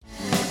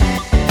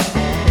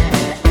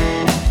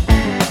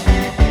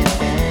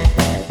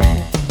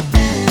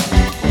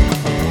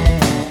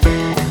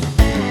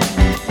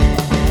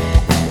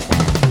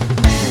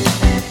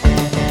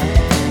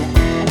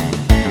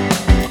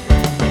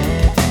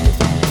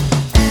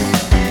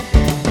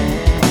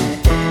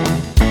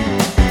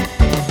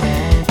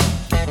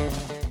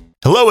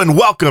and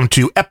welcome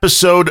to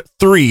episode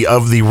 3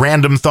 of the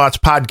Random Thoughts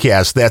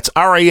podcast. That's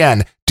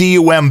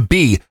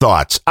RANDUMB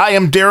Thoughts. I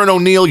am Darren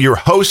O'Neill, your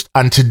host.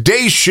 On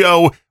today's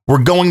show, we're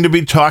going to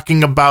be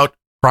talking about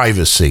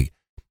privacy.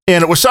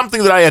 And it was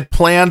something that I had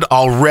planned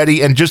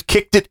already and just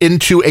kicked it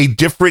into a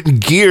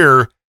different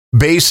gear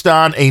based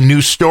on a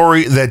new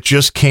story that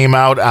just came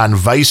out on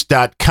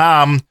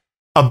Vice.com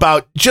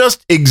about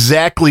just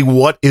exactly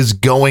what is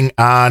going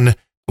on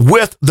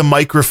with the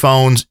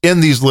microphones in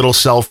these little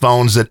cell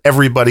phones that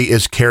everybody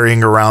is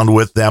carrying around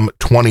with them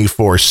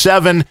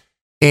 24/7.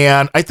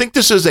 And I think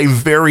this is a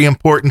very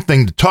important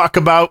thing to talk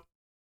about.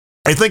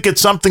 I think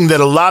it's something that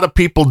a lot of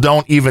people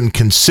don't even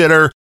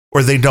consider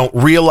or they don't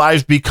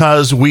realize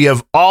because we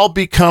have all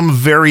become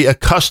very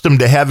accustomed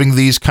to having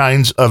these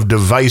kinds of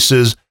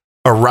devices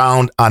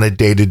around on a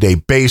day-to-day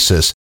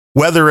basis.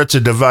 Whether it's a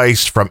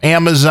device from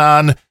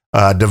Amazon,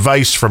 a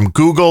device from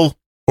Google,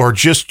 or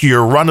just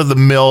your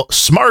run-of-the-mill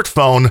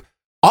smartphone,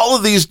 all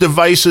of these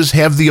devices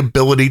have the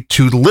ability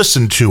to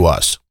listen to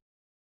us.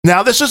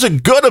 Now, this is a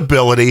good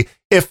ability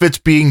if it's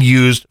being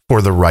used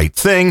for the right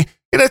thing,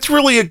 and it's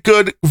really a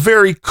good,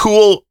 very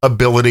cool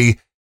ability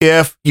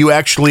if you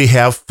actually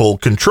have full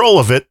control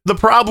of it. The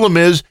problem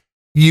is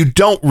you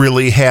don't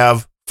really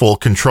have full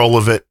control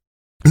of it,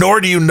 nor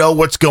do you know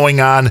what's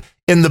going on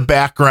in the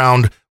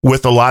background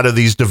with a lot of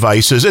these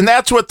devices. And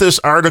that's what this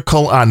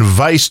article on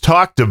Vice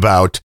talked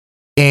about.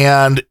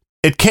 And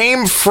it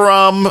came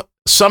from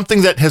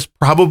something that has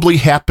probably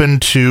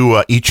happened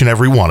to each and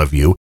every one of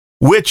you,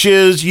 which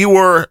is you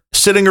were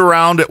sitting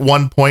around at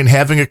one point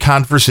having a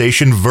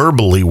conversation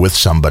verbally with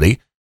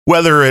somebody,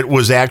 whether it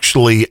was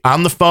actually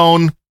on the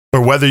phone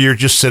or whether you're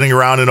just sitting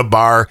around in a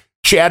bar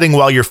chatting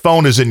while your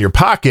phone is in your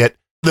pocket.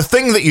 The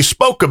thing that you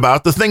spoke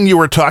about, the thing you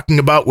were talking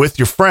about with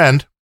your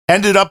friend,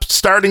 ended up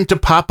starting to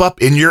pop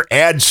up in your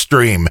ad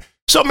stream.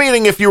 So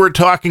meaning if you were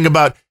talking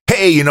about,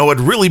 hey, it'd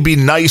really be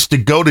nice to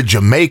go to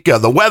Jamaica.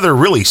 The weather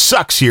really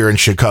sucks here in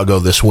Chicago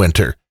this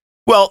winter.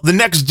 Well, the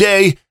next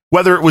day,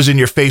 whether it was in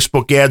your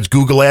Facebook ads,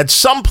 Google ads,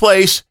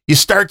 someplace, you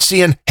start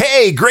seeing,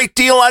 hey, great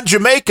deal on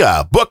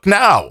Jamaica, book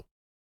now.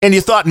 And you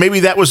thought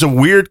maybe that was a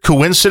weird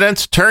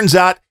coincidence. Turns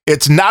out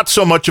it's not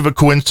so much of a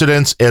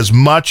coincidence as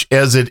much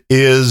as it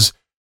is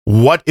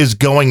what is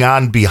going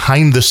on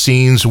behind the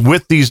scenes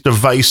with these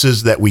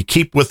devices that we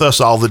keep with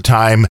us all the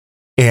time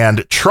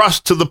and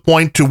trust to the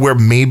point to where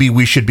maybe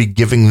we should be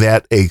giving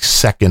that a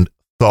second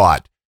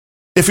thought.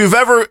 If you've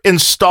ever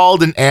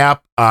installed an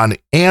app on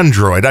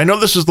Android, I know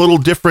this is a little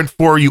different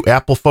for you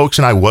Apple folks,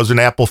 and I was an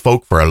Apple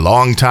folk for a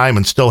long time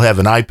and still have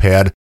an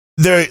iPad.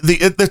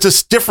 It's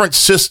a different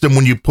system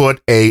when you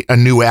put a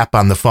new app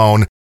on the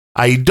phone.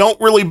 I don't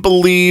really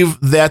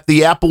believe that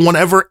the Apple one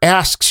ever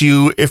asks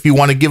you if you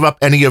want to give up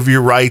any of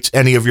your rights,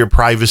 any of your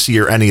privacy,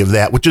 or any of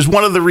that, which is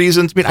one of the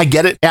reasons. I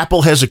get it.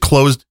 Apple has a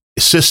closed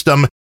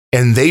system,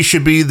 and they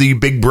should be the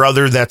big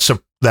brother that's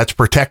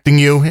protecting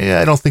you.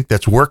 I don't think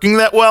that's working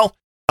that well.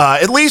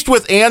 At least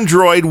with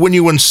Android, when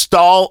you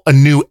install a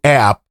new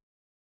app,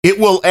 it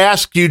will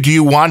ask you, do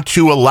you want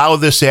to allow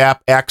this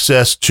app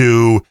access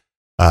to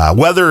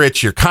whether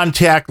it's your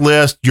contact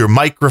list, your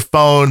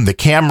microphone, the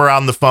camera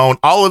on the phone,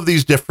 all of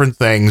these different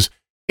things.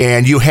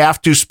 And you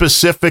have to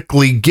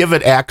specifically give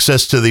it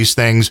access to these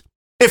things.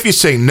 If you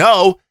say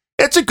no,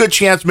 it's a good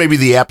chance maybe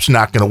the app's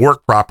not going to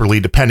work properly,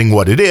 depending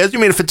what it is.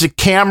 If it's a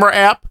camera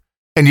app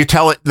and you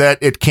tell it that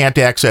it can't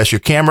access your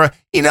camera,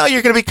 you're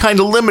going to be kind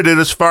of limited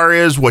as far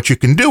as what you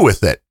can do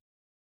with it.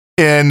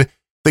 In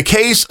the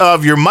case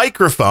of your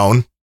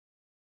microphone,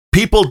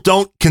 people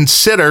don't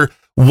consider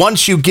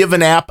once you give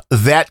an app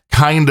that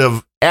kind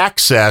of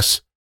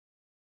access,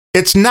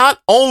 it's not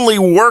only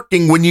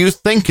working when you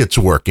think it's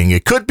working.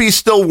 It could be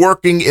still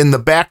working in the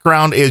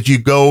background as you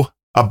go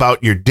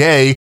about your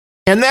day.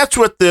 And that's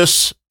what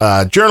this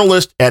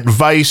journalist at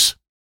Vice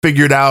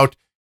figured out.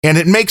 And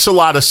it makes a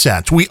lot of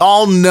sense. We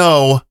all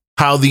know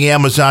how the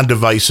Amazon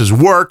devices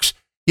works.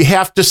 You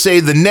have to say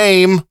the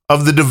name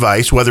of the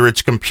device, whether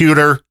it's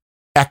computer,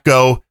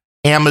 Echo,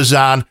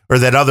 Amazon, or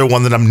that other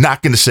one that I'm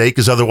not going to say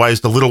because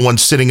otherwise the little one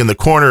sitting in the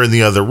corner in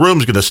the other room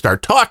is going to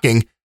start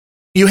talking.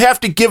 You have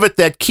to give it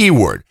that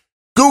keyword.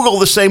 Google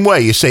the same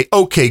way. You say,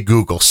 okay,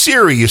 Google.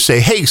 Siri, you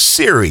say, hey,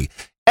 Siri.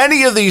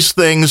 Any of these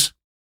things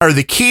are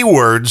the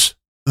keywords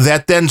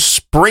that then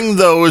spring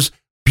those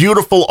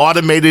beautiful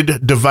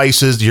automated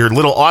devices, your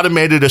little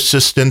automated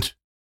assistant,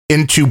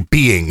 into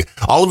being.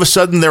 All of a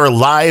sudden, they're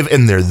alive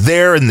and they're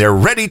there and they're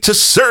ready to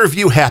serve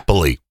you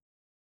happily.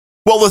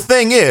 Well, the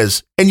thing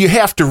is, and you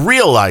have to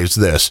realize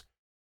this,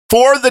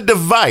 for the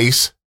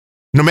device,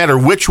 no matter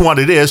which one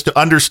it is, to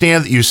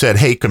understand that you said,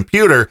 hey,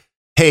 computer,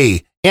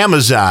 hey,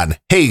 Amazon,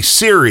 hey,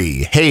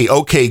 Siri, hey,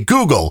 okay,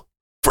 Google,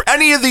 for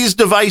any of these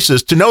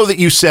devices to know that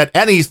you said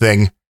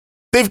anything,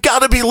 they've got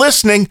to be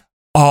listening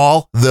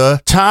all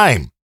the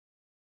time.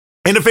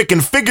 And if it can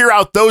figure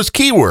out those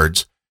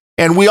keywords,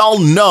 and we all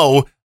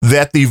know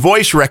that the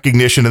voice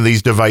recognition of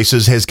these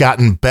devices has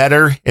gotten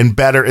better and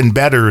better and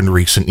better in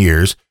recent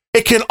years,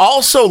 it can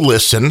also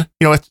listen,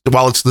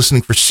 while it's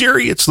listening for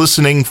Siri, it's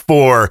listening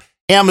for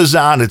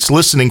Amazon, it's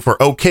listening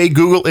for OK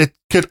Google. It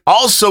could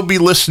also be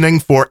listening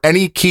for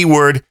any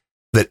keyword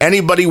that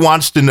anybody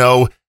wants to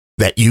know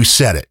that you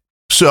said it.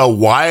 So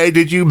why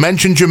did you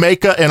mention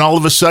Jamaica and all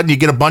of a sudden you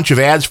get a bunch of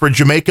ads for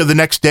Jamaica the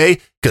next day?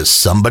 Because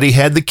somebody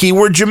had the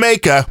keyword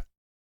Jamaica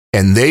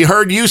and they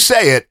heard you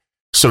say it.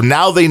 So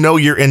now they know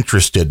you're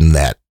interested in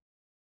that.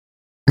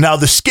 Now,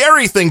 the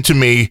scary thing to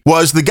me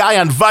was the guy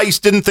on Vice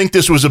didn't think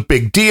this was a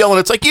big deal. And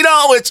it's like,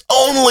 it's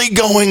only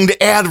going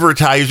to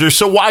advertisers.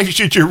 So why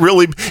should you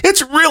really?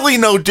 It's really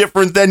no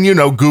different than,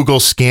 Google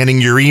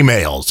scanning your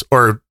emails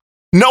or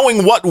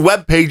knowing what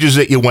web pages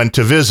that you went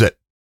to visit.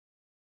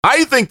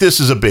 I think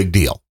this is a big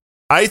deal.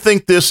 I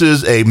think this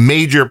is a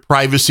major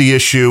privacy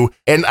issue.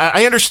 And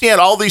I understand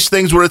all these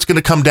things where it's going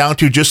to come down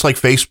to, just like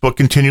Facebook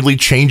continually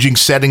changing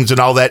settings and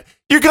all that,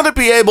 you're going to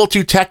be able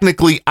to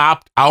technically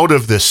opt out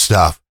of this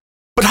stuff.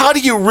 But how do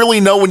you really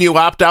know when you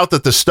opt out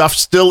that the stuff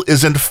still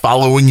isn't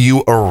following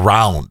you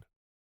around?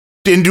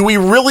 And do we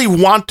really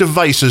want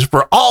devices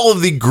for all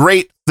of the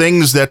great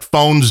things that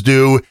phones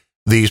do,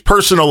 these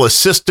personal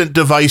assistant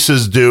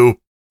devices do,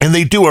 and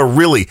they do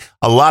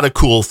a lot of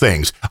cool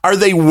things? Are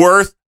they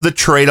worth the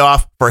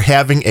trade-off for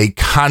having a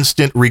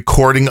constant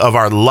recording of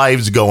our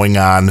lives going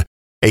on,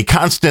 a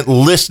constant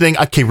listening?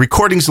 Okay,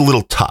 recording's a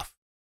little tough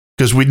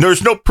because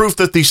there's no proof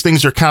that these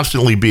things are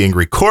constantly being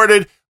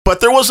recorded. But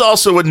there was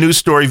also a news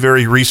story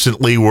very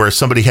recently where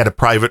somebody had a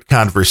private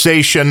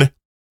conversation.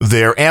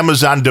 Their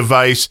Amazon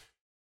device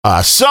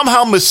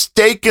somehow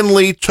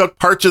mistakenly took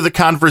parts of the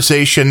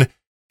conversation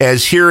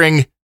as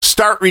hearing,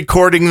 start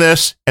recording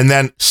this and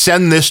then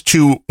send this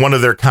to one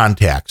of their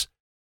contacts.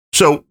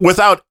 So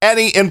without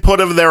any input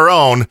of their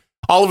own,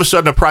 all of a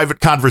sudden a private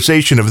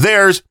conversation of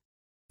theirs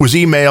was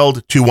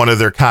emailed to one of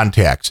their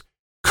contacts.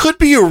 Could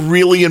be a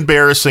really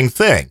embarrassing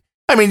thing.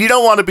 I mean, you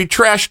don't want to be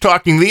trash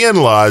talking the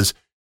in-laws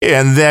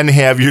and then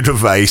have your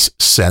device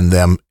send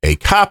them a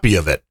copy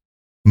of it.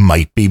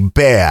 Might be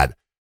bad.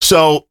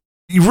 So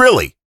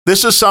really,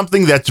 this is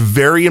something that's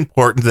very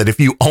important, that if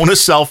you own a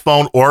cell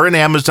phone or an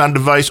Amazon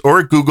device or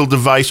a Google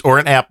device or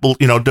an Apple,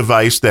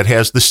 device that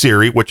has the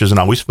Siri, which isn't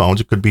always phones,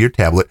 it could be your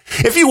tablet.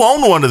 If you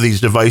own one of these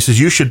devices,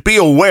 you should be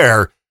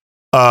aware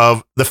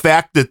of the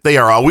fact that they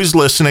are always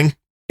listening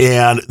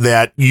and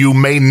that you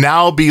may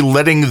now be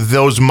letting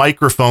those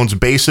microphones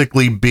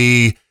basically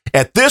be,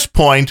 at this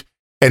point,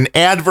 an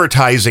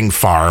advertising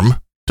farm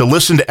to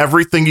listen to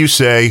everything you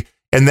say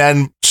and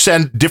then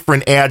send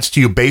different ads to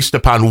you based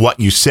upon what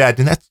you said.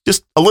 And that's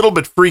just a little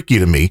bit freaky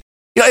to me.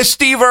 As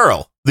Steve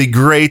Earle, the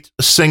great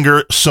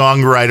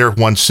singer-songwriter,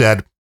 once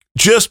said,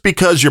 just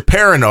because you're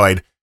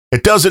paranoid,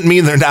 it doesn't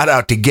mean they're not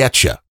out to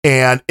get you.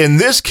 And in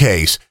this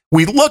case,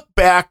 we look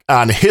back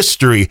on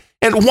history,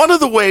 and one of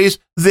the ways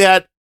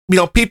that,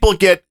 people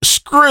get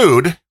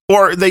screwed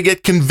or they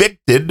get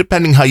convicted,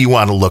 depending how you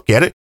want to look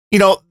at it,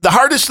 the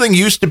hardest thing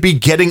used to be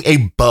getting a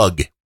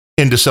bug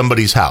into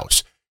somebody's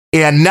house.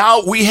 And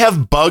now we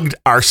have bugged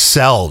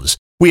ourselves.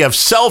 We have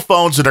cell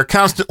phones that are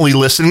constantly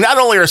listening. Not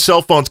only are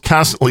cell phones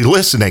constantly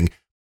listening,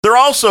 they're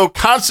also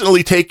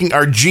constantly taking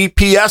our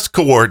GPS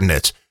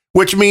coordinates,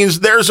 which means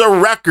there's a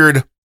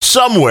record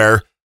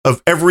somewhere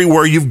of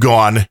everywhere you've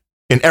gone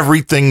and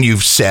everything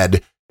you've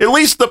said. At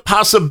least the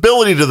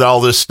possibility that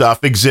all this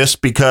stuff exists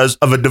because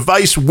of a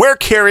device we're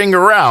carrying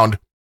around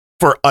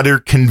for utter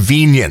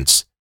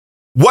convenience.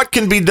 What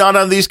can be done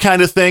on these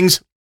kind of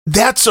things?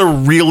 That's a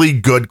really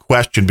good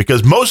question,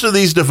 because most of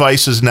these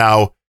devices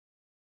now,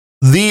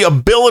 the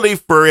ability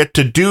for it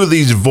to do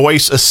these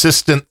voice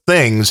assistant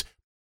things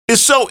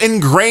is so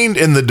ingrained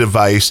in the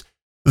device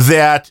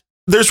that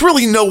there's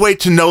really no way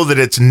to know that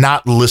it's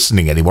not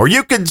listening anymore.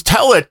 You can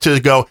tell it to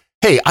go,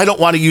 hey, I don't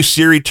want to use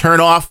Siri, turn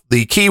off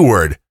the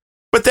keyword.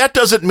 But that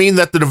doesn't mean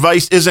that the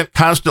device isn't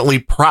constantly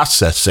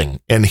processing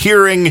and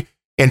hearing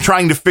and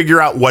trying to figure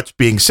out what's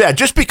being said.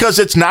 Just because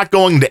it's not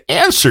going to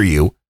answer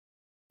you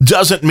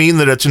doesn't mean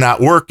that it's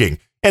not working.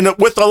 And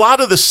with a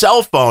lot of the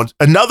cell phones,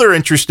 another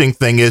interesting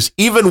thing is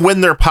even when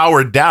they're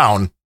powered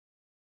down,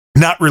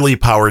 not really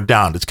powered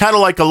down. It's kind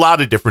of like a lot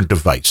of different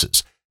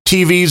devices,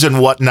 TVs and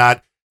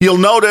whatnot. You'll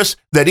notice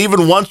that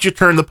even once you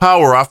turn the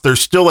power off,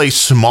 there's still a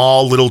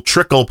small little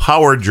trickle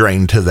power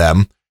drain to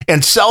them.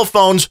 And cell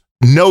phones,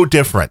 no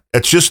different.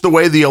 It's just the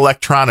way the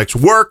electronics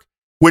work,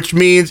 which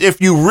means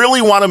if you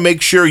really want to make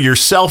sure your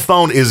cell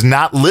phone is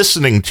not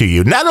listening to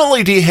you, not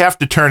only do you have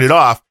to turn it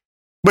off,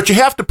 but you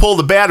have to pull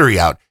the battery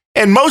out.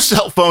 And most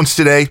cell phones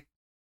today,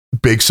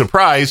 big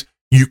surprise,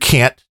 you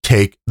can't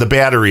take the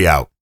battery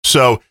out.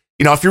 So,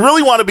 if you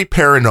really want to be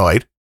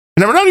paranoid,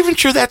 and I'm not even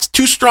sure that's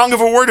too strong of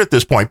a word at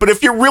this point, but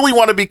if you really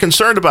want to be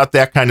concerned about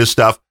that kind of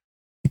stuff,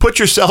 put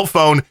your cell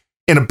phone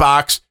in a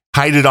box,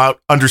 hide it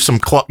out under some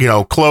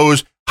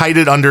clothes, hide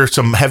it under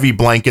some heavy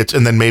blankets,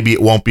 and then maybe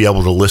it won't be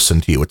able to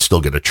listen to you. It's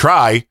still going to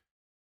try.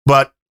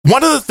 But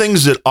one of the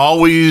things that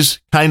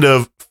always kind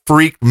of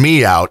freaked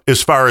me out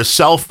as far as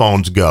cell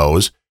phones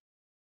goes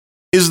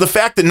is the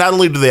fact that not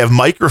only do they have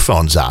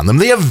microphones on them,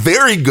 they have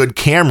very good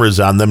cameras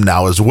on them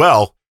now as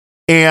well.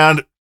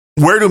 And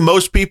where do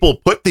most people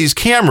put these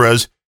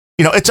cameras?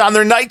 It's on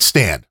their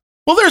nightstand.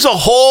 Well, there's a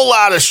whole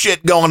lot of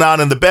shit going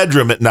on in the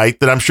bedroom at night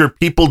that I'm sure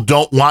people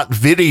don't want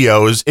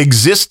videos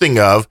existing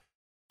of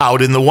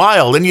out in the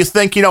wild. And you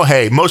think,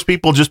 hey, most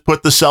people just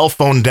put the cell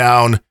phone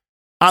down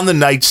on the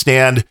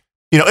nightstand.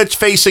 It's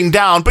facing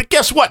down. But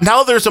guess what?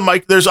 Now there's a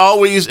mic. There's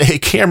always a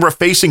camera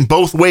facing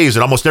both ways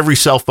in almost every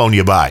cell phone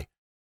you buy.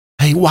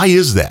 Hey, why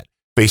is that?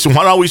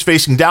 One always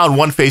facing down,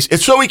 one face.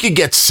 It's so we could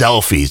get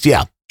selfies.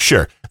 Yeah,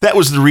 sure. That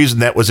was the reason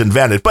that was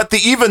invented. But the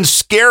even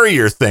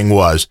scarier thing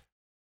was,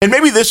 and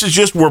maybe this is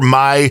just where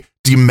my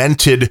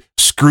demented,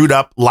 screwed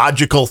up,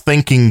 logical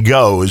thinking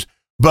goes,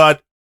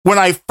 but when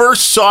I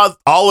first saw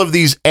all of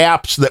these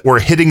apps that were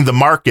hitting the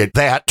market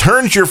that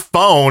turns your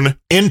phone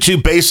into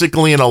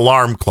basically an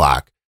alarm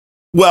clock.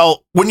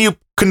 Well, when you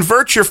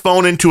convert your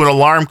phone into an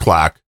alarm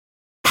clock,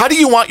 how do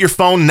you want your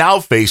phone now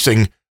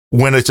facing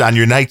when it's on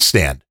your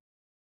nightstand?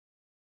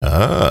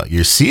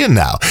 You're seeing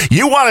now.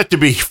 You want it to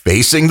be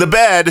facing the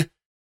bed,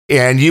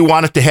 and you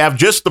want it to have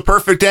just the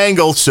perfect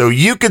angle so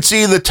you could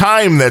see the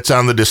time that's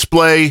on the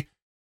display.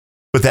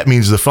 But that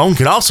means the phone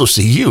can also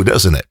see you,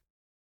 doesn't it?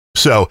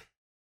 So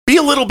be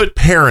a little bit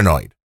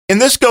paranoid.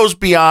 And this goes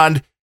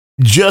beyond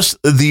just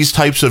these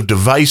types of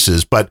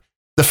devices, but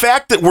the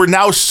fact that we're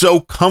now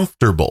so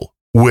comfortable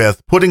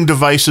with putting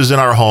devices in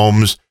our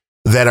homes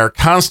that are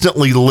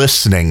constantly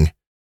listening.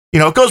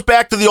 It goes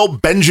back to the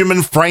old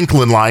Benjamin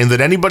Franklin line that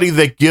anybody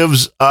that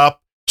gives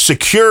up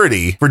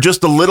security for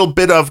just a little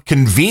bit of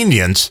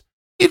convenience,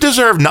 you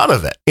deserve none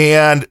of it.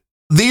 And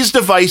these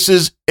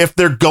devices, if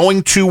they're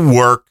going to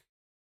work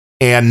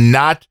and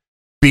not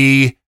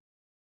be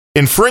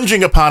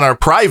infringing upon our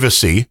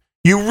privacy,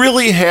 you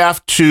really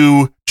have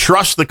to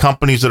trust the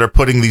companies that are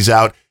putting these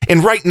out.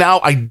 And right now,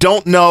 I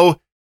don't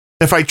know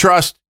if I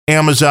trust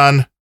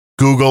Amazon,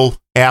 Google,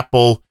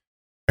 Apple,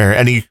 or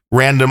any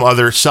random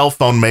other cell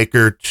phone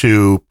maker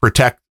to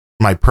protect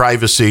my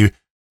privacy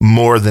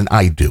more than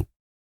I do.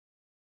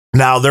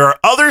 Now, there are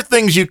other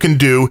things you can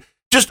do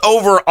just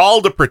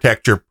overall to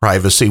protect your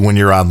privacy when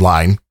you're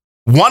online.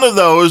 One of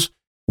those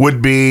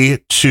would be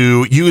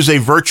to use a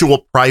virtual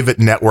private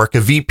network, a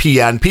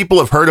VPN. People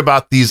have heard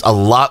about these a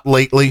lot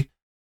lately,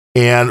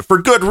 and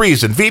for good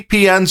reason.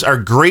 VPNs are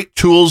great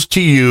tools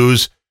to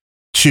use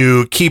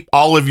to keep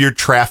all of your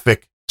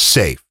traffic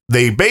safe.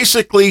 They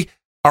basically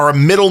are a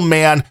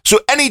middleman, so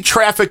any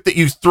traffic that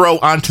you throw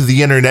onto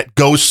the internet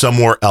goes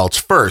somewhere else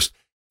first.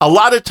 A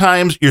lot of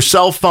times your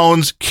cell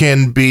phones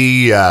can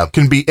be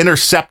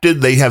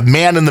intercepted. They have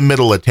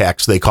man-in-the-middle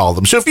attacks, they call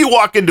them. So if you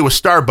walk into a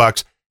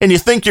Starbucks and you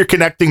think you're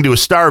connecting to a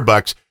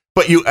Starbucks,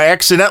 but you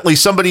accidentally,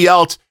 somebody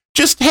else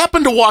just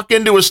happened to walk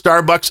into a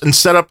Starbucks and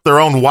set up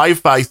their own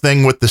Wi-Fi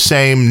thing with the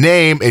same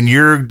name and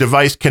your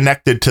device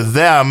connected to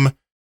them,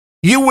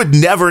 you would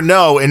never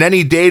know. And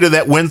any data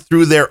that went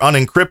through there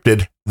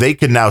unencrypted, they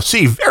can now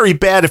see. Very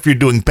bad if you're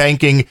doing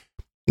banking.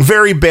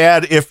 Very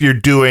bad if you're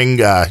doing,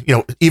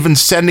 even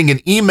sending an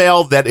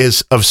email that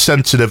is of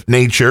sensitive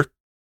nature.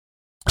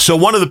 So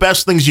one of the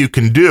best things you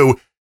can do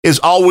is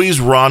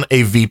always run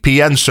a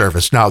VPN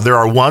service. Now, there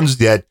are ones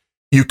that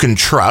you can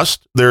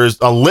trust. There's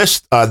a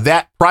list,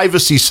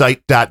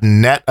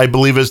 thatprivacysite.net, I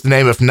believe is the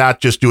name. If not,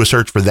 just do a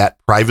search for That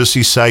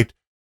Privacy Site.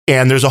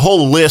 And there's a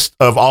whole list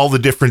of all the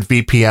different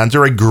VPNs.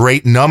 There are a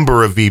great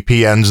number of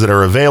VPNs that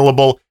are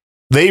available.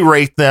 They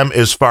rate them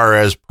as far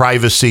as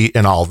privacy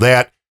and all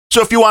that.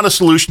 So if you want a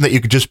solution that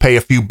you could just pay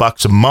a few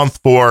bucks a month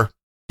for,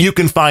 you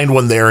can find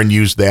one there and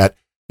use that.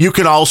 You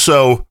can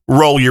also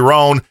roll your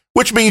own,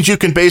 which means you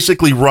can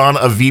basically run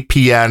a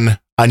VPN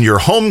on your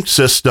home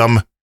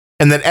system.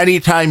 And then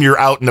anytime you're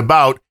out and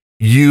about,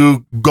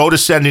 you go to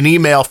send an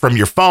email from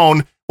your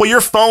phone. Well,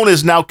 your phone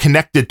is now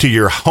connected to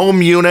your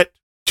home unit,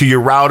 to your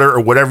router,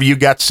 or whatever you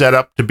got set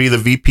up to be the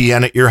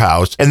VPN at your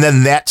house. And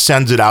then that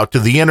sends it out to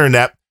the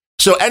internet.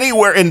 So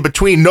anywhere in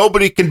between,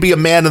 nobody can be a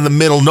man in the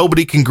middle.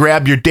 Nobody can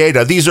grab your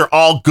data. These are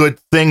all good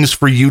things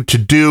for you to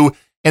do.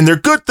 And they're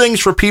good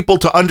things for people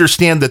to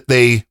understand that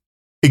they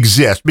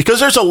exist, because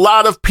there's a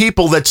lot of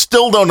people that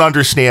still don't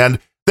understand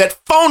that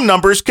phone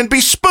numbers can be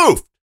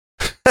spoofed.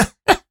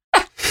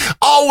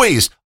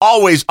 Always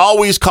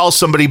call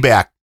somebody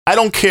back. I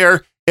don't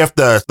care if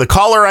the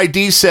caller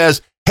ID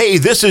says, hey,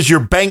 this is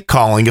your bank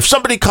calling. If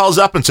somebody calls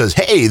up and says,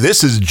 hey,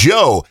 this is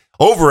Joe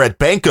over at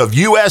Bank of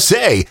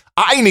USA,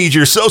 I need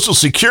your social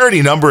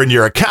security number and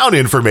your account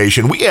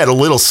information. We had a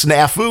little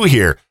snafu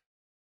here.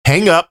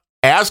 Hang up,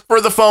 ask for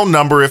the phone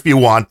number if you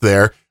want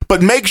there,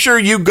 but make sure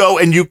you go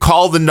and you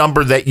call the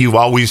number that you've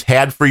always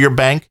had for your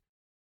bank.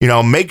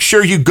 Make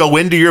sure you go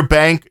into your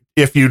bank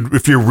if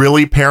you're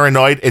really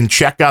paranoid and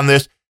check on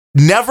this.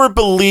 Never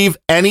believe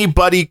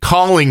anybody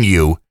calling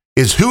you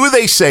is who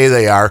they say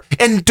they are,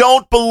 and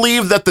don't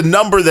believe that the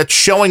number that's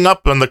showing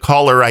up on the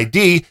caller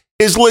ID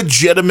is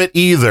legitimate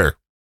either.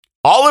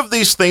 All of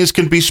these things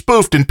can be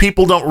spoofed, and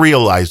people don't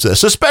realize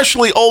this,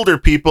 especially older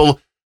people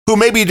who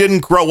maybe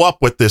didn't grow up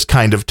with this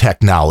kind of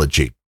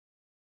technology.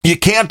 You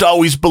can't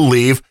always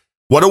believe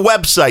what a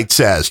website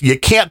says. You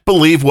can't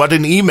believe what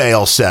an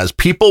email says.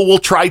 People will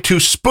try to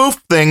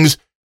spoof things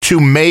to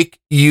make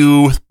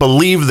you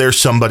believe there's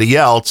somebody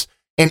else.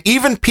 And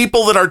even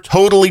people that are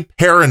totally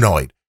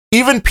paranoid,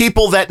 Even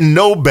people that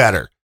know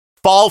better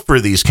fall for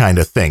these kind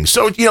of things.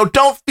 So,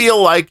 don't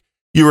feel like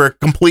you're a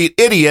complete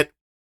idiot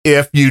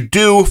if you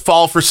do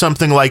fall for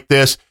something like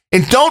this.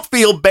 And don't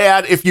feel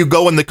bad if you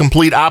go in the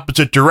complete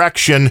opposite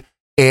direction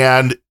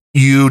and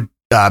you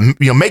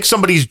make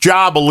somebody's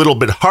job a little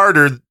bit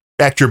harder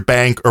at your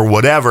bank or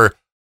whatever.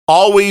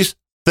 Always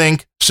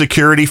think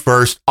security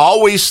first.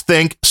 Always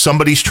think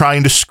somebody's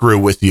trying to screw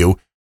with you,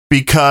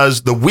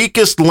 because the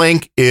weakest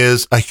link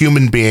is a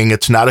human being.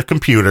 It's not a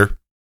computer.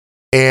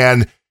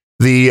 And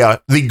the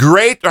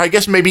great, or I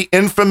guess maybe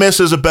infamous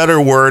is a better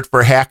word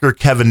for hacker,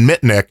 Kevin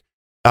Mitnick,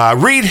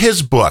 read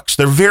his books.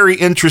 They're very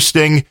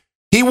interesting.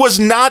 He was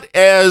not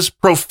as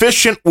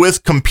proficient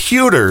with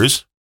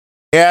computers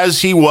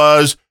as he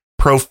was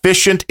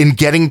proficient in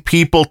getting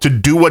people to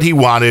do what he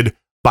wanted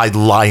by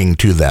lying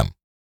to them.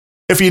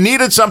 If you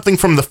needed something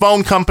from the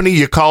phone company,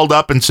 you called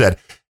up and said,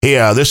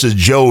 "Yeah, this is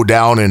Joe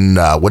down in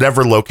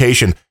whatever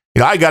location.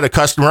 I got a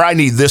customer. I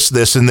need this,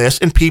 this, and this."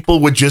 And people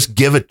would just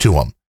give it to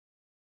him.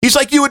 He's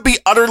like, you would be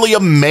utterly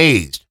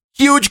amazed.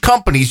 Huge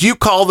companies, you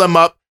call them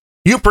up,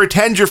 you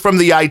pretend you're from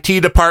the IT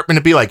department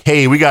and be like,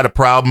 "Hey, we got a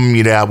problem.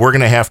 We're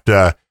going to have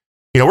to,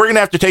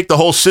 take the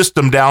whole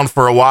system down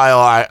for a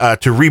while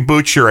to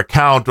reboot your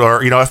account.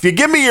 Or, if you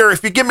give me your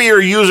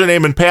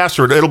username and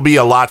password, it'll be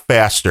a lot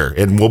faster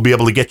and we'll be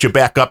able to get you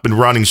back up and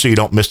running so you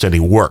don't miss any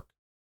work."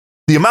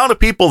 The amount of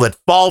people that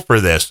fall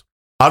for this,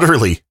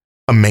 utterly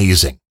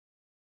amazing,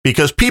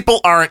 because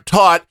people aren't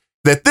taught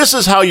that this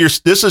is how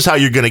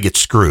you're going to get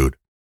screwed.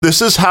 This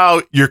is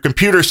how your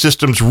computer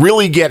systems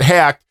really get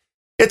hacked.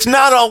 It's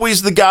not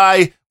always the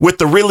guy with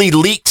the really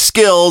elite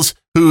skills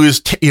who's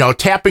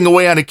tapping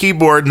away on a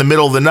keyboard in the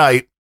middle of the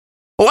night.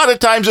 A lot of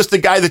times it's the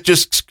guy that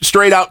just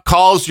straight out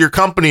calls your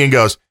company and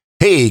goes,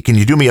 "Hey, can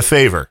you do me a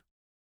favor?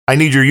 I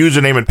need your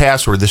username and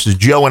password. This is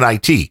Joe in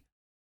IT."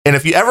 And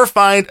if you ever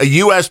find a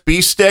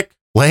USB stick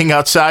laying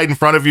outside in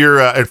front of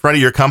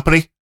your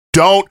company,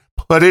 don't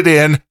put it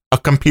in a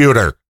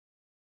computer.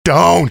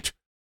 Don't.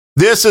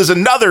 This is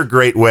another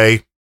great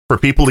way for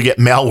people to get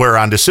malware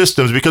onto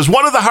systems, because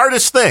one of the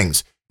hardest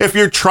things, if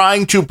you're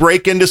trying to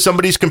break into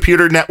somebody's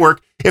computer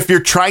network, if you're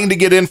trying to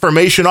get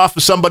information off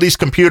of somebody's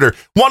computer,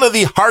 one of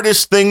the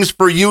hardest things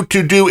for you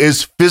to do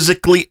is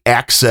physically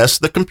access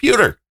the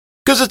computer,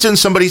 because it's in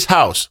somebody's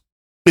house.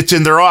 It's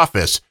in their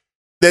office.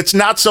 That's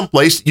not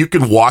someplace you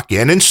can walk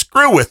in and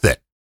screw with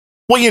it.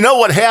 Well, you know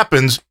what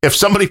happens if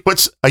somebody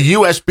puts a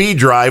USB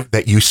drive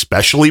that you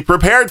specially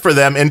prepared for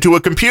them into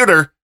a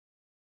computer?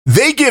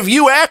 They give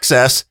you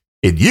access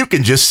and you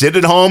can just sit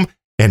at home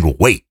and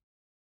wait.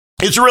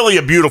 It's really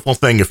a beautiful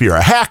thing if you're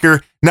a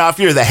hacker. Now, if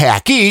you're the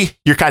hacky,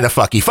 you're kind of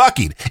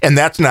fucking, and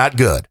that's not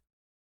good.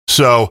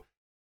 So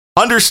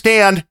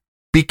understand,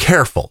 be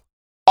careful.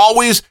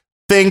 Always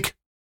think,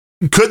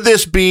 could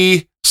this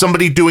be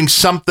somebody doing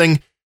something?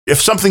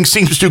 If something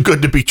seems too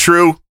good to be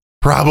true,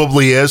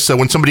 probably is. So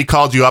when somebody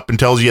calls you up and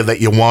tells you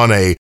that you want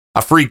a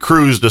free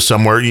cruise to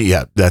somewhere,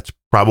 yeah, that's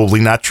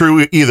probably not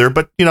true either.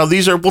 But,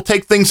 we'll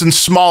take things in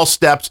small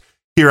steps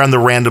here on the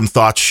Random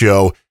Thoughts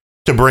Show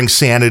to bring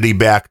sanity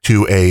back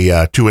to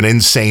an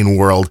insane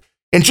world,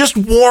 and just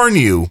warn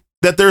you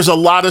that there's a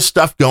lot of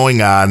stuff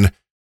going on.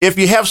 If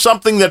you have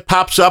something that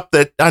pops up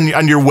that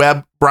on your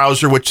web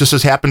browser, which this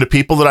has happened to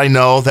people that I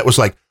know, that was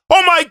like,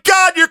 "Oh my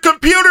God, your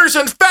computer's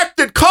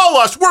infected. Call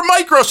us. We're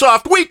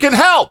Microsoft. We can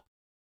help."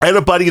 I had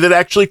a buddy that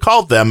actually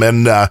called them,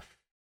 and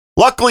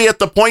luckily at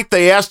the point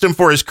they asked him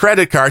for his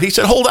credit card, he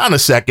said, "Hold on a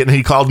second." And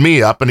he called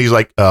me up and he's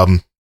like,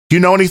 "Do you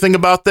know anything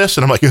about this?"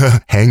 And I'm like,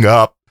 hang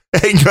up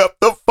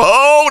the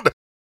phone.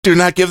 Do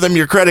not give them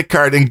your credit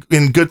card.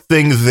 And good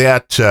thing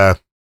that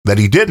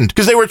he didn't,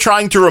 because they were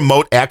trying to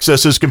remote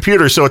access his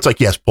computer. So it's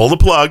like, yes, pull the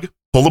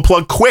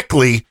plug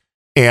quickly,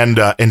 and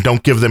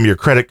don't give them your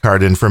credit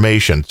card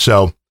information.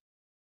 So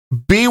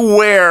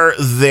beware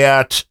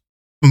that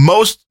I'm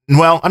not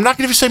going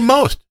to even say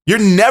most. You're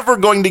never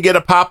going to get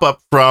a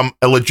pop-up from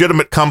a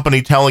legitimate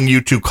company telling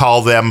you to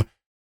call them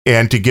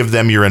and to give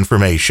them your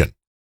information.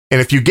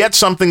 And if you get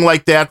something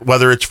like that,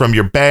 whether it's from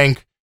your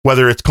bank,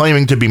 whether it's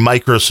claiming to be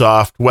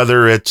Microsoft,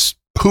 whether it's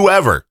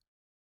whoever,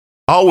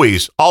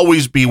 always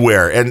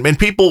beware. And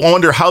people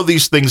wonder how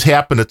these things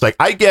happen. It's like,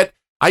 I get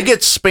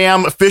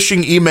spam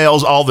phishing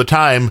emails all the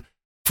time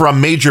from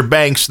major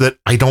banks that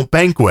I don't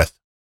bank with.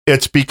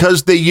 It's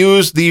because they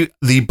use the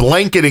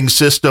blanketing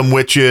system,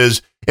 which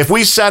is, if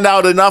we send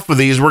out enough of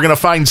these, we're going to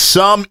find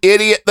some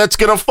idiot that's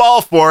going to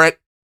fall for it.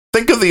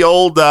 Think of the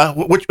old,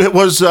 which it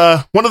was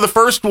one of the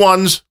first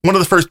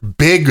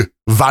big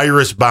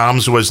virus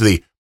bombs was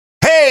the,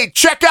 "Hey,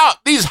 check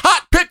out these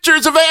hot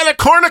pictures of Anna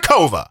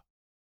Kournikova."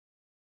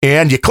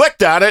 And you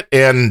clicked on it,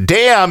 and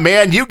damn,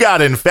 man, you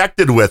got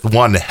infected with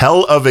one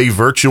hell of a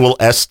virtual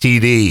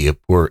STD.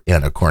 Poor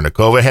Anna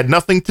Kournikova had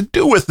nothing to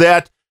do with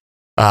that,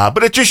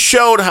 but it just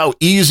showed how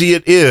easy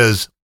it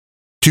is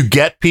to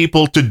get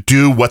people to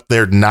do what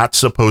they're not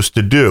supposed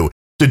to do.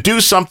 to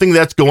do something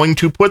that's going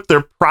to put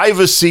their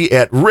privacy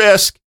at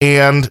risk.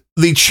 And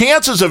the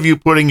chances of you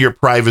putting your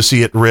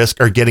privacy at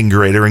risk are getting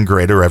greater and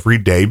greater every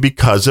day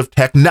because of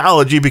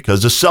technology,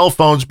 because of cell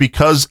phones,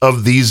 because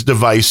of these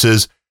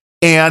devices,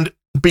 and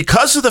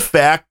because of the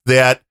fact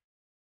that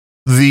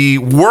the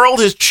world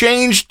has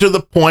changed to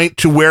the point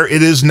to where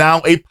it is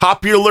now a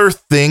popular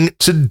thing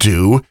to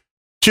do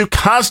to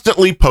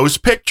constantly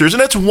post pictures.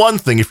 And it's one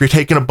thing if you're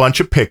taking a bunch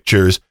of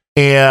pictures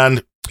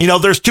and,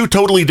 there's two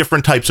totally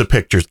different types of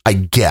pictures, I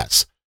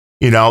guess.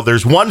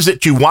 There's ones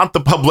that you want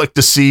the public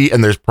to see,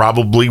 and there's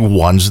probably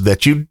ones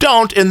that you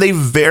don't, and they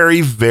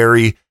vary,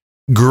 very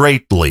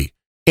greatly.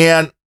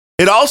 And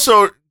it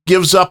also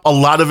gives up a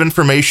lot of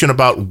information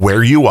about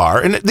where you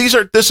are. And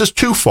this is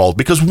twofold,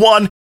 because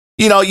one,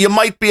 you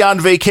might be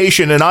on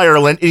vacation in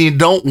Ireland and you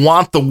don't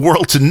want the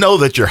world to know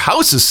that your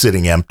house is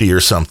sitting empty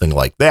or something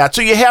like that.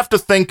 So you have to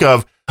think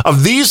of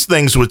these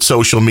things with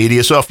social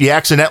media. So if you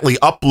accidentally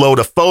upload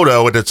a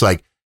photo and it's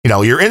like,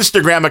 your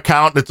Instagram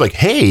account, it's like,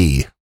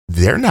 hey,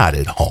 they're not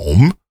at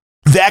home.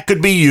 That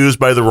could be used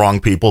by the wrong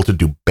people to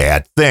do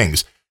bad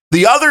things.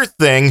 The other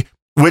thing,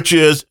 which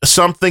is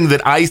something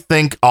that I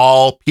think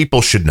all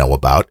people should know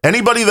about,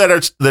 anybody that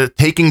are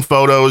taking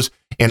photos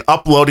and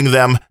uploading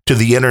them to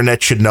the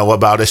internet should know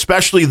about,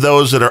 especially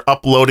those that are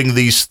uploading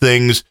these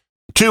things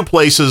to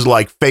places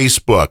like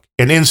Facebook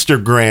and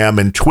Instagram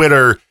and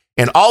Twitter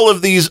and all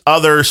of these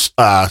other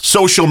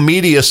social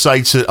media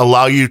sites that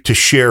allow you to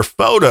share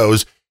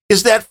photos,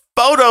 is that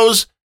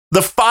photos,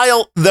 the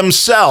file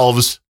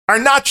themselves, are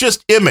not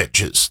just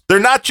images.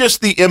 They're not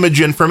just the image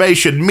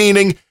information,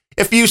 meaning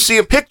if you see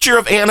a picture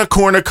of Anna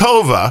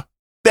Kournikova,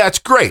 that's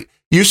great.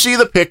 You see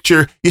the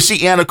picture, you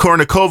see Anna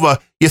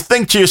Kournikova, you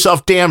think to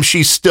yourself, damn,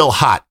 she's still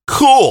hot.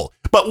 Cool.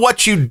 But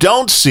what you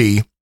don't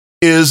see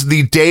is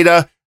the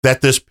data that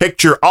this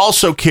picture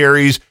also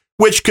carries,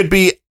 which could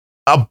be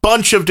a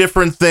bunch of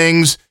different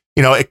things.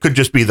 It could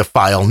just be the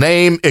file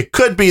name. It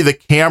could be the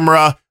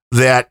camera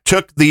that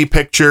took the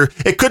picture.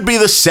 It could be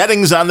the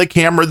settings on the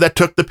camera that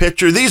took the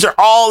picture. These are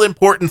all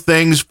important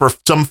things for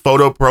some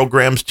photo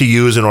programs to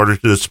use in order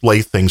to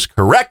display things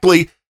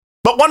correctly.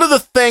 But one of the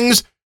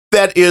things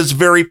that is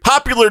very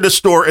popular to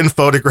store in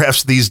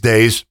photographs these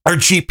days are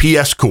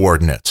GPS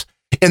coordinates.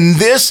 And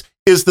this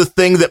is the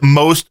thing that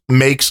most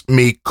makes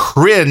me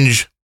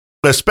cringe,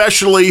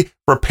 especially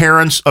for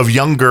parents of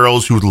young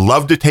girls who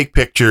love to take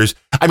pictures.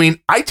 I mean,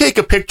 I take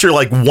a picture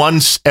like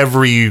once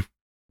every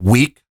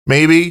week,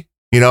 maybe,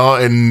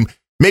 and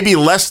maybe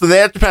less than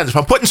that. It depends. If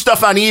I'm putting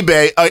stuff on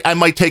eBay, I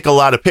might take a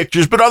lot of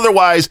pictures, but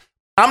otherwise,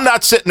 I'm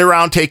not sitting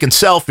around taking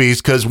selfies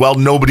because, well,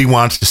 nobody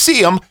wants to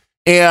see them.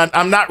 And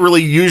I'm not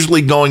really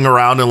usually going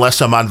around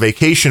unless I'm on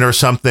vacation or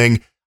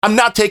something. I'm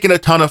not taking a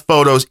ton of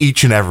photos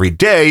each and every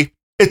day.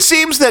 It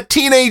seems that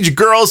teenage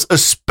girls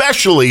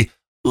especially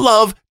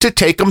love to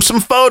take them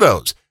some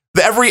photos.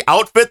 Every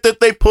outfit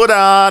that they put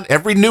on,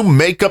 every new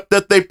makeup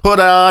that they put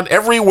on,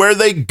 everywhere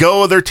they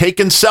go, they're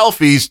taking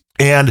selfies.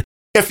 And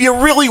if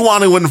you really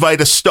want to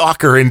invite a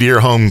stalker into your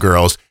home,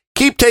 girls,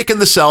 keep taking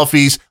the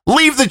selfies,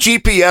 leave the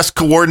GPS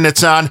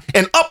coordinates on,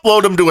 and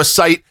upload them to a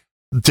site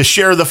to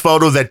share the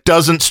photo that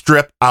doesn't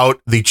strip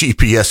out the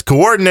GPS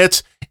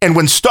coordinates. And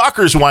when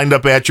stalkers wind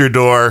up at your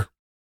door,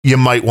 you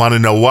might want to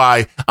know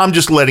why. I'm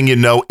just letting you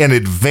know in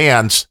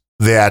advance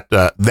that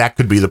that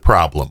could be the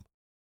problem.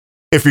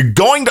 If you're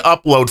going to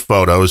upload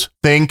photos,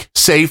 think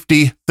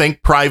safety,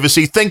 think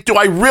privacy, think, do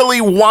I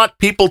really want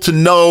people to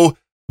know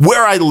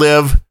where I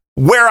live,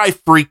 where I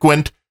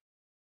frequent,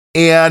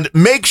 and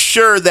make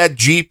sure that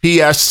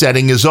GPS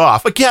setting is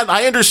off. Again,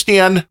 I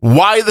understand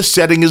why the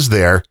setting is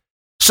there.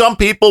 Some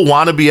people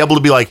want to be able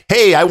to be like,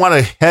 hey, I want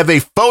to have a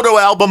photo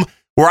album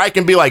where I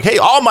can be like, hey,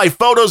 all my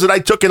photos that I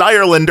took in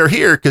Ireland are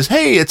here because,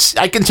 hey,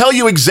 I can tell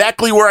you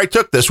exactly where I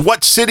took this,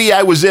 what city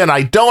I was in.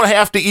 I don't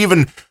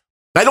even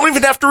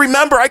have to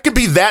remember. I could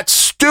be that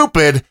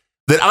stupid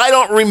that I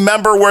don't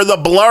remember where the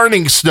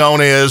Blarney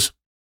Stone is,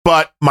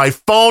 but my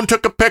phone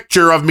took a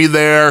picture of me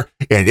there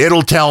and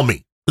it'll tell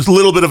me. Just a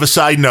little bit of a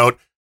side note.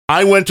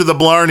 I went to the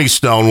Blarney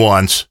Stone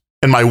once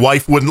and my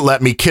wife wouldn't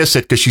let me kiss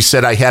it because she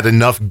said I had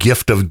enough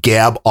gift of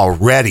gab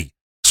already.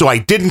 So I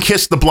didn't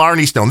kiss the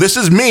Blarney Stone. This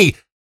is me,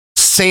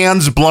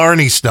 sans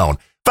Blarney Stone.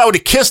 If I would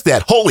have kissed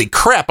that, holy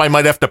crap, I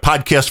might have to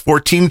podcast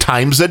 14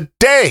 times a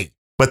day.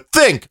 But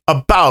think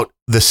about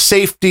the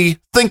safety.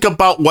 Think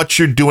about what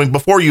you're doing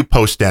before you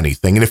post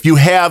anything. And if you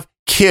have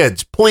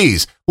kids,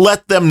 please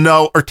let them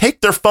know or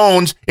take their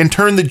phones and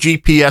turn the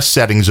GPS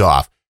settings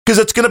off because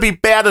it's going to be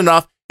bad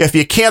enough if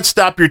you can't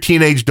stop your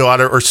teenage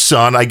daughter or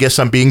son. I guess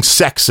I'm being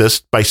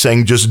sexist by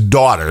saying just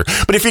daughter.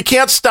 But if you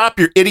can't stop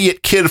your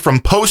idiot kid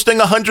from posting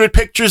 100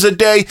 pictures a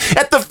day,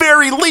 at the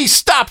very least,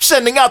 stop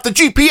sending out the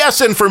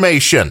GPS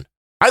information.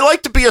 I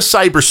like to be a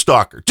cyber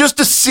stalker just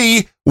to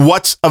see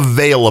what's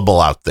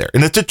available out there.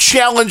 And it's a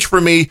challenge for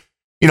me.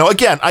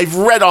 Again, I've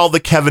read all the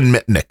Kevin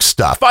Mitnick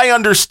stuff. I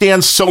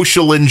understand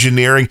social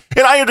engineering,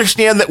 and I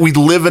understand that we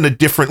live in a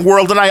different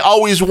world. And I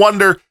always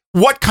wonder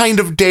what kind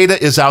of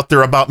data is out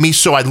there about me.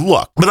 So I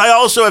look. But I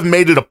also have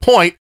made it a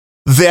point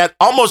that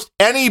almost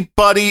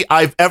anybody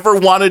I've ever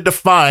wanted to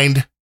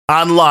find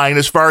online,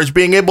 as far as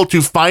being able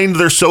to find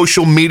their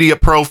social media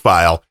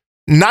profile,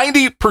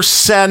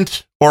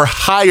 90% or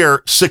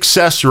higher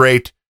success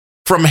rate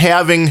from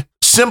having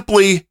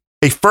simply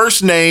a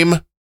first name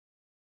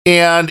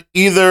and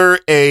either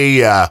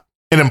an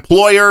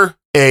employer,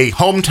 a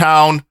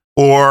hometown,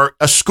 or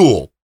a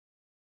school.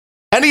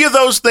 Any of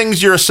those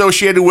things you're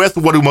associated with,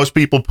 what do most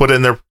people put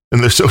in their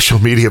social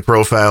media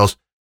profiles?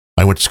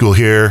 I went to school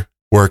here,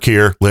 work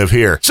here, live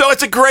here. So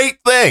it's a great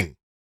thing.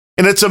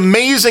 And it's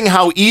amazing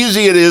how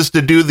easy it is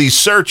to do these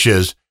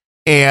searches.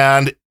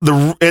 And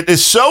it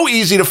is so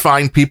easy to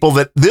find people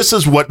that this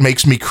is what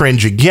makes me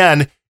cringe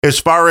again, as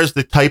far as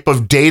the type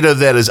of data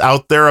that is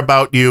out there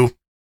about you,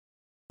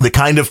 the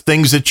kind of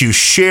things that you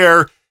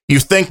share. You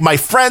think my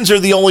friends are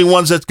the only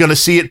ones that's going to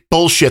see it.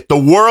 Bullshit. The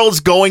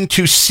world's going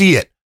to see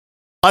it.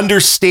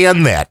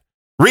 Understand that.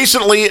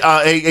 Recently,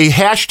 a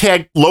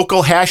hashtag,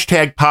 local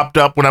hashtag popped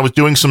up when I was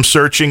doing some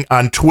searching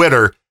on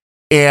Twitter,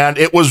 and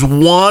it was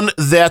one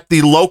that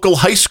the local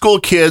high school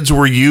kids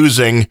were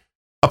using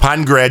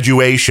upon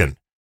graduation.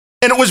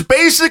 And it was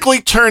basically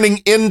turning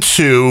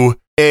into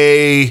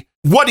a,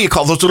 what do you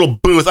call those little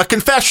booth? A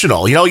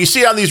confessional. You know, you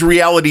see it on these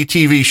reality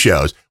TV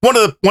shows. One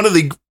of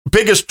the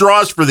biggest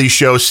draws for these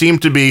shows seem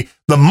to be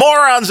the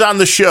morons on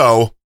the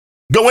show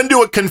go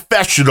into a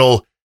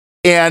confessional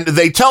and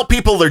they tell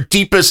people their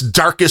deepest,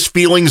 darkest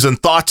feelings and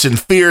thoughts and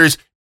fears,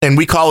 and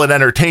we call it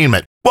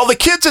entertainment. Well, the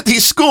kids at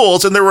these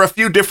schools, and there were a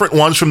few different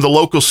ones from the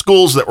local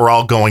schools that were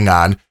all going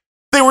on,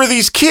 they were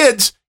these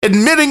kids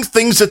admitting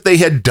things that they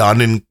had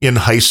done in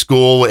high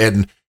school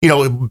and, you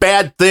know,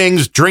 bad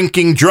things,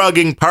 drinking,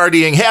 drugging,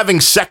 partying, having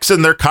sex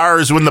in their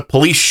cars when the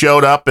police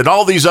showed up and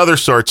all these other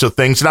sorts of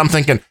things. And I'm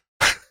thinking,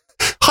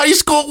 high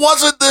school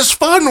wasn't this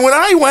fun when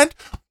I went,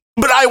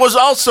 but I was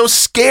also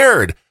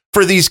scared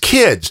for these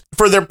kids,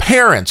 for their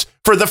parents,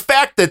 for the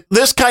fact that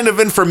this kind of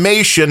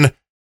information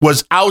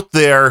was out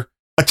there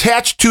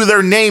attached to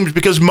their names,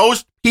 because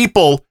most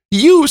people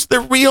use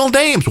their real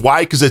names.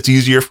 Why? Because it's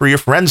easier for your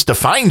friends to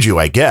find you,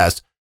 I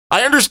guess.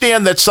 I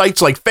understand that sites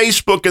like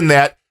Facebook and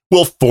that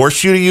will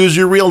force you to use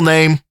your real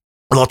name, and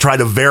they'll try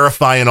to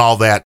verify and all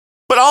that.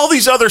 But all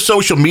these other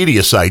social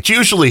media sites,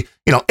 usually,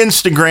 you know,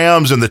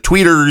 Instagrams and the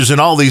Tweeters and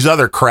all these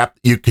other crap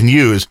that you can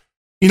use,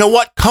 you know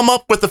what? Come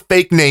up with a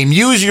fake name.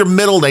 Use your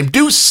middle name.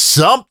 Do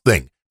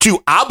something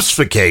to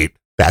obfuscate.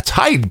 That's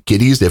hide,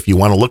 kiddies, if you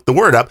want to look the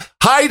word up.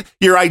 Hide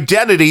your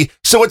identity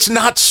so it's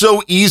not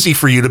so easy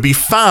for you to be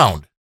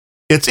found.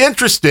 It's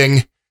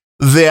interesting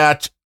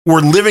that we're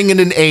living in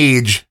an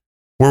age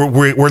where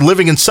we're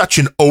living in such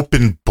an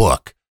open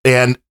book.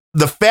 And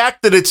the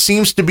fact that it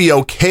seems to be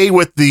okay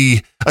with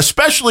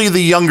especially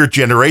the younger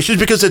generations,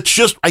 because it's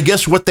just, I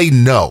guess, what they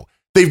know.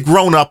 They've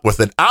grown up with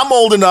it. I'm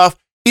old enough,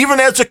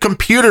 even as a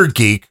computer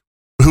geek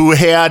who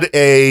had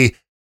a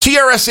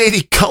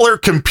TRS-80 color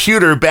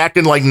computer back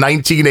in like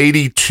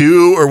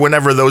 1982 or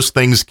whenever those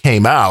things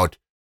came out.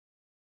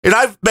 And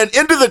I've been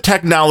into the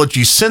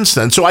technology since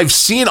then, so I've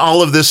seen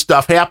all of this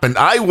stuff happen.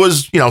 I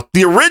was, you know,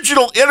 the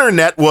original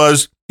internet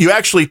was, you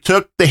actually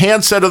took the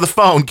handset of the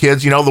phone,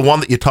 kids, you know, the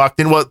one that you talked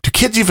in. Well, do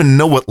kids even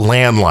know what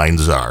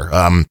landlines are?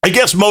 I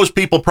guess most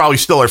people probably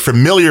still are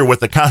familiar with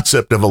the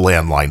concept of a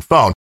landline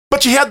phone.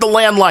 But you had the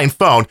landline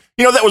phone,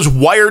 you know, that was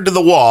wired to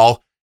the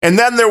wall. And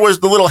then there was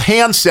the little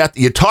handset that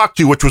you talked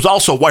to, which was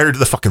also wired to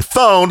the fucking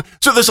phone.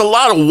 So there's a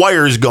lot of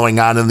wires going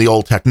on in the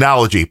old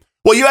technology.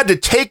 Well, you had to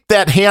take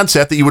that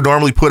handset that you would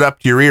normally put up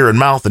to your ear and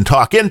mouth and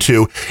talk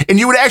into, and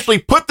you would actually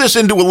put this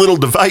into a little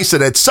device that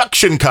had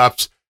suction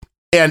cups,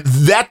 and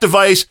that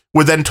device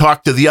would then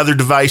talk to the other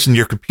device, and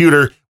your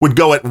computer would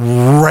go at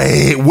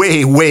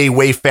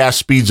way fast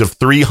speeds of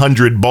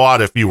 300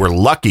 baud if you were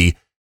lucky.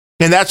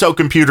 And that's how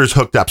computers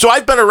hooked up. So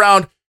I've been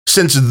around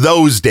since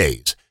those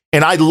days.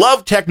 And I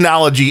love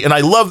technology, and I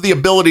love the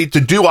ability to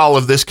do all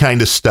of this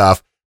kind of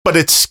stuff, but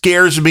it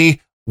scares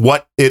me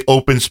what it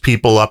opens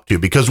people up to,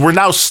 because we're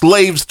now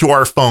slaves to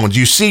our phones.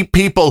 You see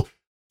people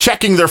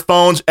checking their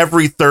phones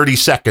every 30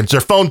 seconds.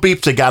 Their phone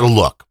beeps, they got to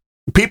look.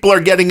 People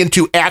are getting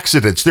into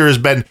accidents. There has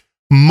been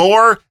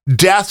more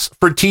deaths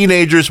for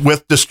teenagers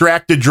with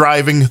distracted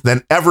driving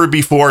than ever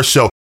before.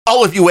 So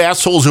all of you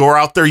assholes who are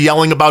out there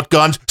yelling about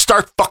guns,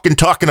 start fucking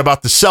talking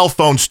about the cell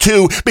phones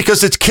too,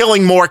 because it's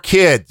killing more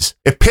kids.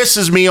 It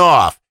pisses me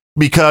off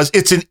because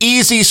it's an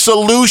easy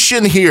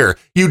solution here.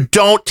 You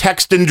don't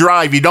text and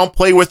drive. You don't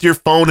play with your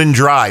phone and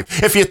drive.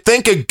 If you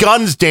think a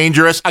gun's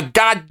dangerous, a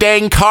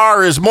goddamn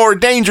car is more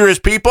dangerous,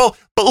 people.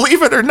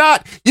 Believe it or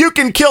not, you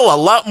can kill a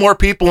lot more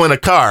people in a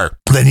car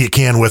than you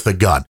can with a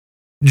gun.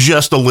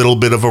 Just a little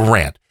bit of a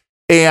rant.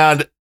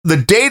 And the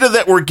data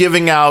that we're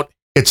giving out,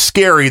 it's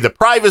scary. The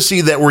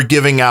privacy that we're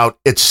giving out,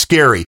 it's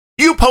scary.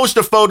 You post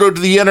a photo to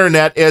the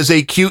internet as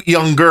a cute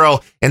young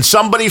girl, and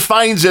somebody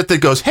finds it that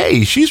goes,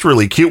 hey, she's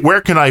really cute.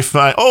 Where can I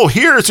find? Oh,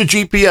 here's a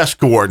GPS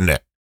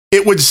coordinate.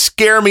 It would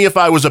scare me if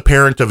I was a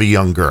parent of a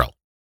young girl.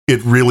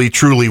 It really,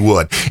 truly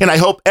would. And I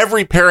hope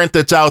every parent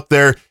that's out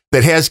there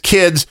that has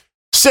kids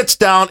sits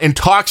down and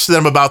talks to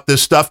them about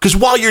this stuff, because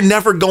while you're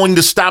never going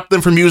to stop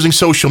them from using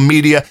social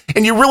media,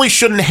 and you really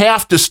shouldn't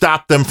have to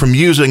stop them from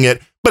using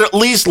it, but at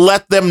least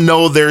let them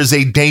know there's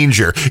a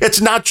danger.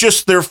 It's not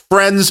just their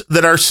friends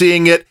that are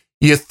seeing it.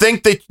 You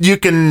think that you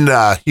can,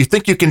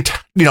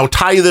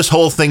 tie this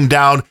whole thing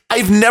down.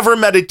 I've never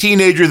met a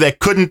teenager that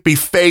couldn't be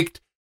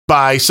faked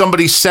by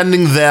somebody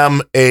sending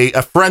them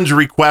a friend's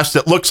request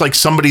that looks like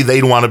somebody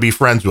they'd want to be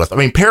friends with. I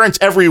mean, parents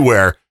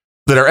everywhere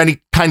that are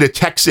any kind of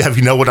tech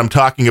savvy know what I'm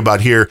talking about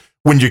here.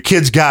 When your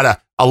kid's got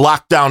a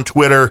lockdown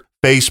Twitter,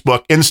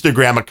 Facebook,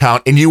 Instagram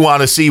account, and you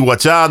want to see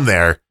what's on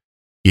there.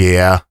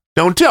 Yeah,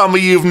 don't tell me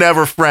you've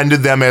never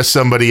friended them as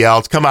somebody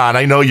else. Come on,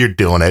 I know you're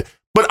doing it.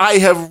 But I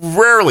have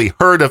rarely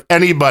heard of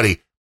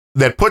anybody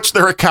that puts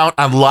their account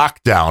on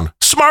lockdown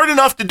smart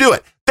enough to do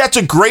it. That's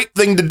a great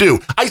thing to do.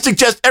 I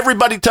suggest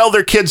everybody tell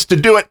their kids to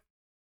do it.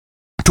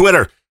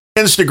 Twitter,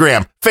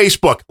 Instagram,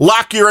 Facebook,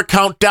 lock your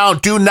account down.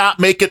 Do not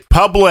make it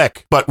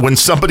public. But when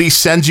somebody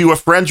sends you a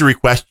friend's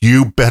request,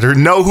 you better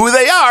know who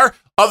they are.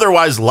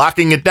 Otherwise,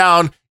 locking it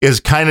down is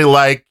kind of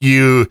like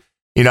you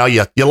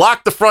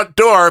locked the front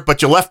door,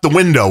 but you left the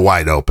window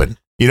wide open.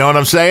 You know what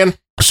I'm saying?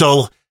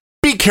 So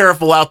be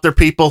careful out there,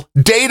 people.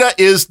 Data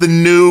is the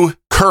new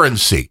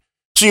currency.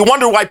 So you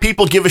wonder why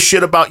people give a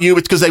shit about you?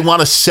 It's because they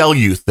want to sell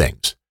you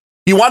things.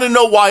 You want to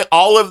know why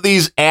all of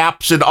these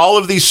apps and all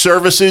of these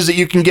services that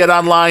you can get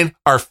online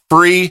are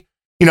free?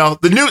 You know,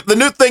 the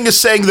new thing is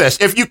saying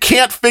this: if you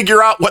can't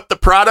figure out what the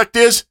product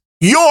is,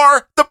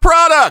 you're the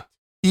product.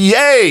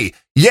 Yay.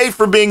 Yay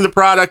for being the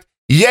product.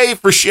 Yay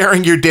for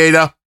sharing your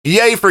data.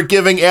 Yay for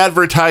giving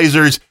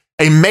advertisers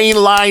a main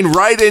line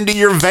right into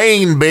your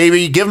vein,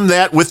 baby. Give them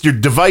that with your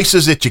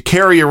devices that you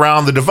carry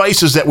around, the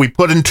devices that we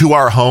put into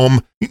our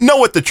home. You know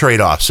what the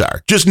trade-offs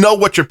are. Just know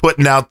what you're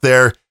putting out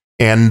there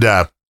and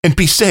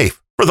be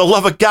safe. For the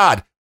love of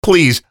God,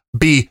 please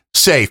be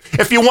safe.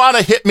 If you want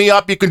to hit me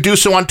up, you can do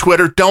so on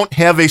Twitter. Don't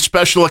have a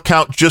special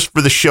account just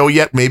for the show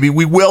yet. Maybe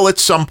we will at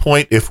some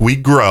point if we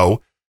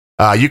grow.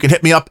 You can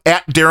hit me up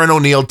at Darren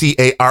O'Neill,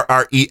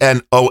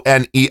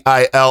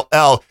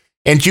 DarrenOneil.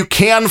 And you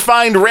can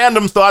find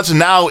Random Thoughts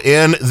now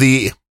in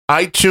the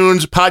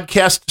iTunes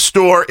podcast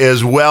store,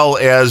 as well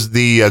as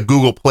the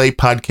Google Play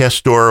podcast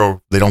store,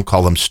 or they don't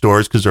call them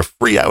stores because they're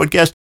free, I would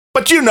guess.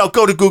 But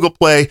go to Google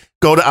Play,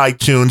 go to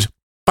iTunes,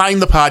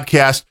 find the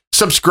podcast,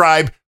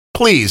 subscribe,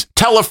 please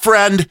tell a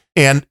friend.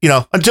 And,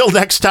 until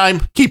next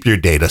time, keep your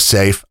data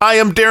safe. I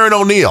am Darren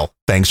O'Neill.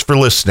 Thanks for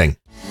listening.